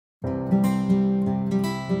Hey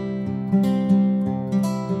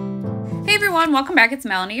everyone, welcome back. It's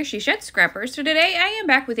Melanie, your She Shed Scrapper. So today I am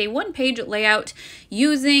back with a one-page layout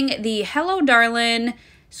using the Hello Darlin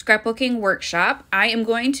scrapbooking workshop. I am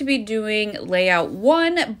going to be doing layout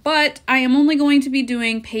 1, but I am only going to be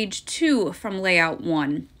doing page 2 from layout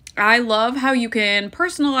 1. I love how you can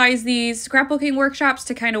personalize these scrapbooking workshops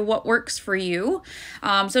to kind of what works for you.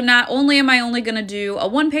 So not only am I only going to do a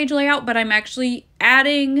one-page layout, but I'm actually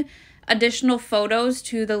adding additional photos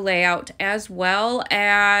to the layout as well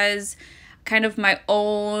as kind of my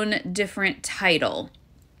own different title.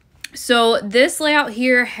 So this layout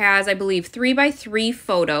here has, I believe, 3x3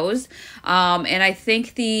 photos, and I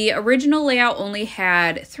think the original layout only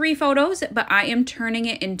had 3 photos, but I am turning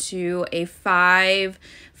it into a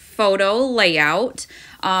 5-photo layout.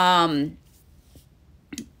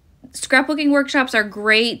 Scrapbooking workshops are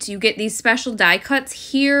great. You get these special die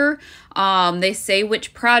cuts here. They say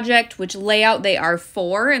which project, which layout they are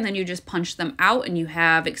for, and then you just punch them out and you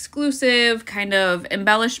have exclusive kind of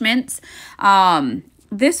embellishments.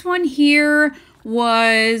 This one here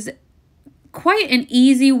was quite an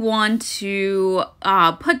easy one to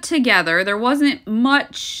put together. There wasn't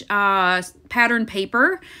much pattern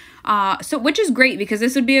paper, which is great because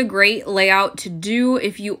this would be a great layout to do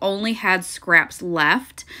if you only had scraps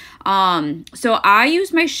left. So I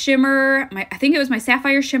used my shimmer, I think it was my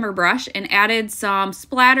sapphire shimmer brush, and added some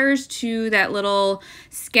splatters to that little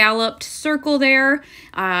scalloped circle there.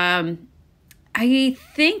 I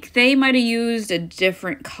think they might have used a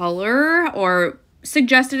different color or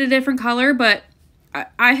suggested a different color, but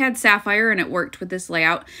I had sapphire and it worked with this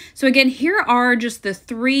layout. So again, here are just the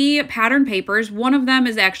 3 pattern papers. One of them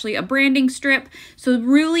is actually a branding strip. So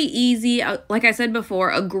really easy, like I said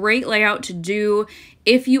before, a great layout to do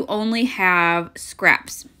if you only have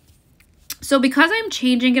scraps. So because I'm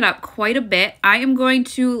changing it up quite a bit, I am going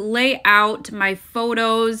to lay out my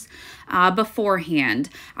photos beforehand.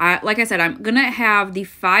 Like I said, I'm gonna have the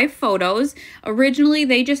 5 photos. Originally,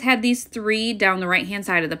 they just had these 3 down the right-hand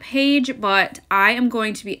side of the page, but I am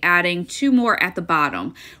going to be adding 2 more at the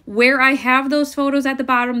bottom. Where I have those photos at the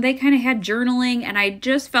bottom, they kind of had journaling, and I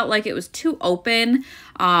just felt like it was too open.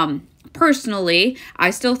 Personally, I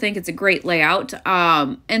still think it's a great layout,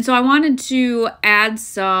 and so I wanted to add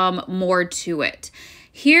some more to it.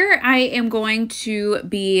 Here I am going to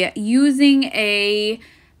be using a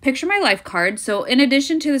Picture My Life card. So in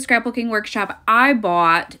addition to the scrapbooking workshop, I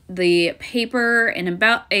bought the paper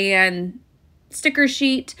and sticker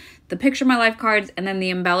sheet, the Picture My Life cards, and then the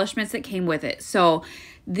embellishments that came with it. So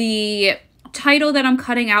the title that I'm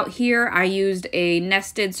cutting out here, I used a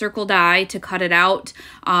nested circle die to cut it out.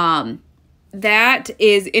 That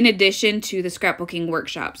is in addition to the scrapbooking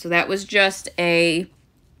workshop. So that was just a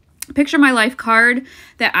Picture My Life card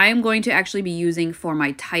that I am going to actually be using for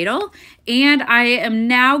my title. And I am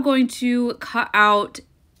now going to cut out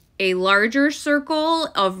a larger circle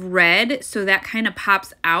of red so that kind of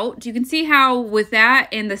pops out. You can see how with that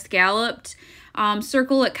and the scalloped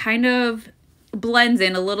circle, it kind of blends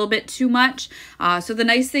in a little bit too much. So the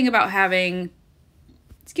nice thing about having,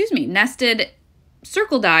 nested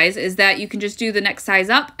circle dies is that you can just do the next size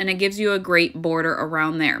up and it gives you a great border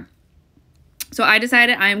around there. So I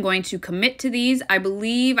decided I am going to commit to these. I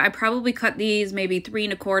believe I probably cut these maybe 3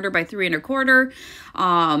 1/4 by 3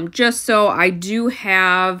 1/4, just so I do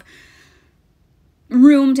have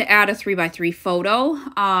room to add a 3x3 photo.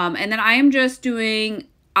 And then I am just doing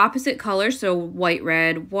opposite colors, so white,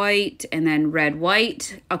 red, white, and then red,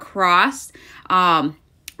 white across.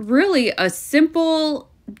 Really a simple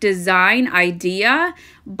design idea,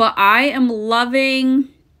 but I am loving,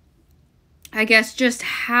 I guess, just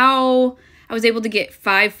how I was able to get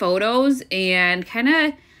 5 photos and kind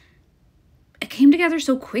of it came together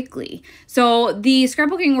so quickly. So the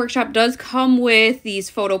scrapbooking workshop does come with these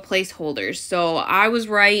photo placeholders. So I was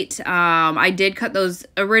right. I did cut those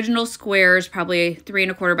original squares, probably 3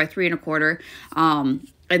 1/4 by 3 1/4.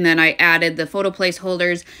 And then I added the photo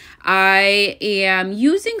placeholders. I am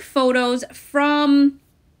using photos from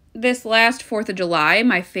this last 4th of July.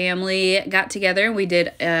 My family got together and we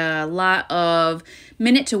did a lot of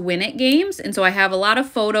Minute to Win It games. And so I have a lot of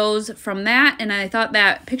photos from that. And I thought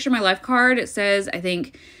that Picture My Life card, it says, I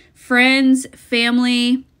think, friends,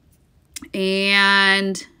 family,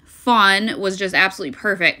 and fun was just absolutely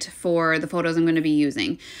perfect for the photos I'm going to be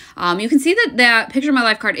using. You can see that Picture My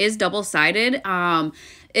Life card is double-sided.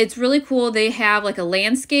 It's really cool. They have like a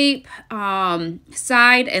landscape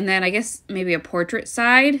side, and then I guess maybe a portrait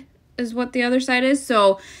side is what the other side is.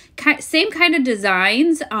 So same kind of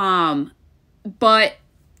designs, but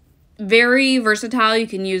very versatile. You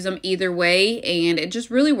can use them either way, and it just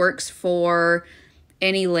really works for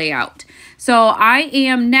any layout. So I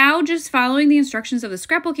am now just following the instructions of the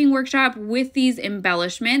scrapbooking workshop with these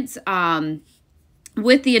embellishments,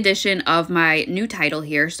 with the addition of my new title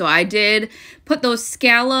here. So I did put those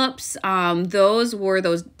scallops, those were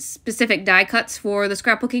those specific die cuts for the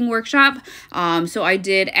scrapbooking workshop. So I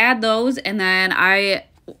did add those, and then I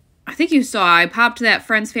think you saw I popped that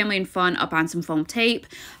Friends, Family, and Fun up on some foam tape.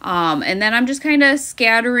 And then I'm just kind of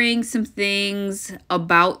scattering some things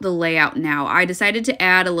about the layout now. I decided to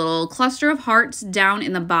add a little cluster of hearts down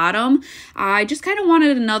in the bottom. I just kind of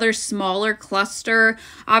wanted another smaller cluster.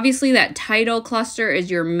 Obviously, that title cluster is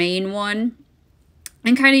your main one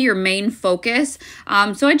and kind of your main focus.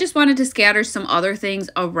 So I just wanted to scatter some other things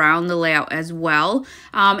around the layout as well.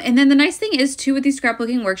 And then the nice thing is too with these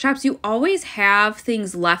scrapbooking workshops, you always have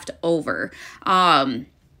things left over.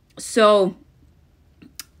 So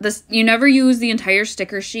this, you never use the entire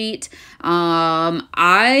sticker sheet.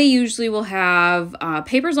 I usually will have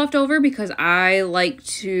papers left over because I like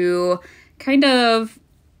to kind of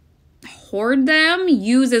hoard them,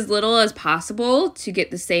 use as little as possible to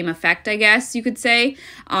get the same effect, I guess you could say.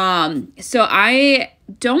 So I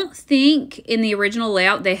don't think in the original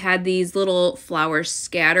layout they had these little flowers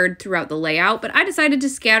scattered throughout the layout, but I decided to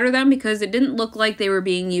scatter them because it didn't look like they were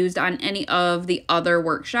being used on any of the other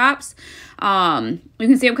workshops. You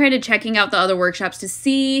can see I'm kind of checking out the other workshops to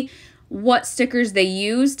see what stickers they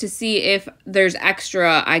use, to see if there's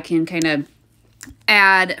extra I can kind of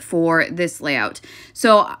add for this layout.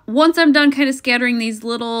 So once I'm done kind of scattering these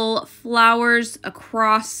little flowers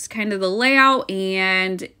across kind of the layout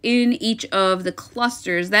and in each of the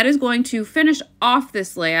clusters, that is going to finish off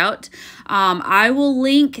this layout. I will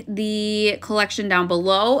link the collection down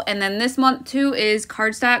below, and then this month too is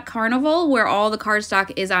Cardstock Carnival, where all the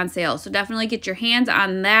cardstock is on sale. So definitely get your hands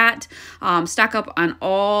on that, stock up on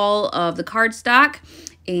all of the cardstock,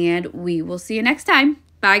 and we will see you next time.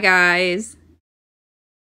 Bye guys.